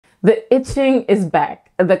The itching is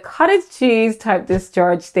back. The cottage cheese type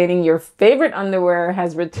discharge stating your favorite underwear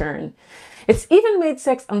has returned. It's even made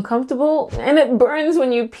sex uncomfortable and it burns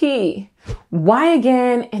when you pee. Why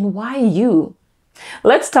again and why you?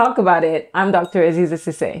 Let's talk about it. I'm Dr. Aziza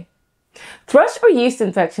Sise. Thrush or yeast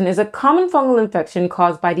infection is a common fungal infection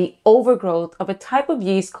caused by the overgrowth of a type of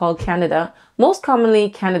yeast called Candida, most commonly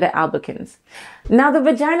Candida albicans. Now, the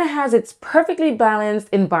vagina has its perfectly balanced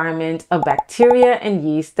environment of bacteria and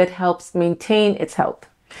yeast that helps maintain its health.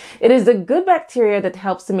 It is the good bacteria that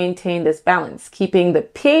helps to maintain this balance, keeping the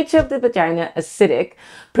pH of the vagina acidic,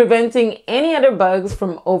 preventing any other bugs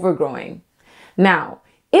from overgrowing. Now,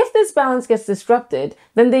 if this balance gets disrupted,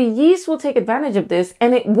 then the yeast will take advantage of this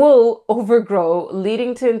and it will overgrow,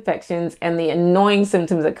 leading to infections and the annoying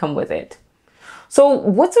symptoms that come with it. So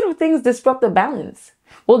what sort of things disrupt the balance?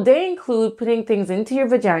 Well, they include putting things into your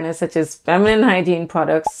vagina such as feminine hygiene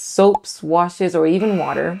products, soaps, washes, or even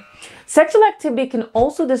water. Sexual activity can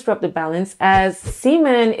also disrupt the balance as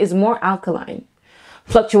semen is more alkaline.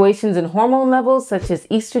 Fluctuations in hormone levels such as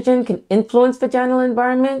estrogen can influence vaginal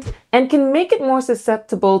environment and can make it more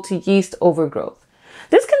susceptible to yeast overgrowth.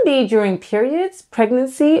 This can be during periods,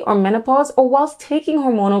 pregnancy, or menopause, or whilst taking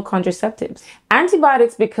hormonal contraceptives.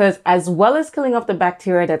 Antibiotics, because as well as killing off the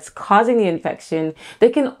bacteria that's causing the infection, they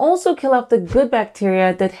can also kill off the good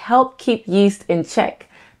bacteria that help keep yeast in check,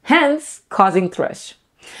 hence causing thrush.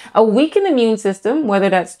 A weakened immune system, whether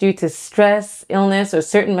that's due to stress, illness, or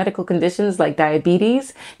certain medical conditions like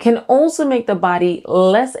diabetes, can also make the body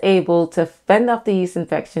less able to fend off the yeast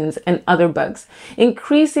infections and other bugs,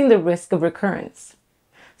 increasing the risk of recurrence.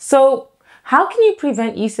 So, how can you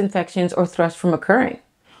prevent yeast infections or thrush from occurring?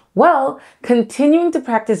 Well, continuing to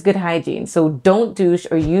practice good hygiene. So don't douche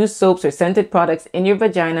or use soaps or scented products in your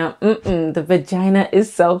vagina. The vagina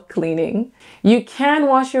is self-cleaning. You can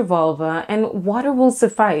wash your vulva and water will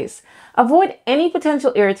suffice. Avoid any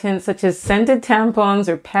potential irritants such as scented tampons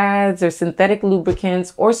or pads or synthetic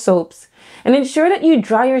lubricants or soaps, and ensure that you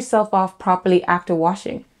dry yourself off properly after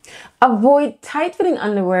washing. Avoid tight-fitting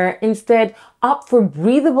underwear. Instead, opt for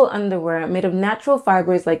breathable underwear made of natural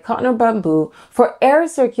fibers like cotton or bamboo for air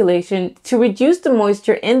circulation to reduce the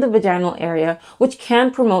moisture in the vaginal area, which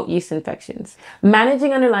can promote yeast infections.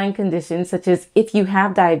 Managing underlying conditions such as if you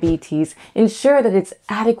have diabetes, ensure that it's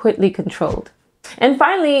adequately controlled. And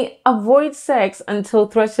finally, avoid sex until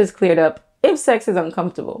thrush is cleared up if sex is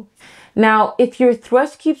uncomfortable. Now, if your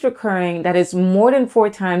thrush keeps recurring, that is more than 4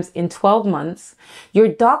 times in 12 months, your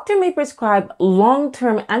doctor may prescribe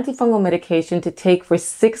long-term antifungal medication to take for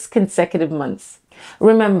 6 consecutive months.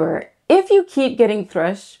 Remember, if you keep getting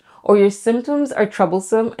thrush or your symptoms are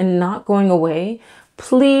troublesome and not going away,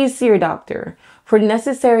 please see your doctor for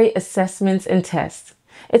necessary assessments and tests.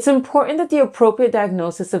 It's important that the appropriate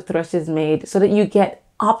diagnosis of thrush is made so that you get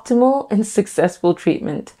optimal and successful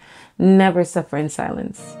treatment. Never suffer in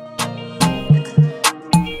silence.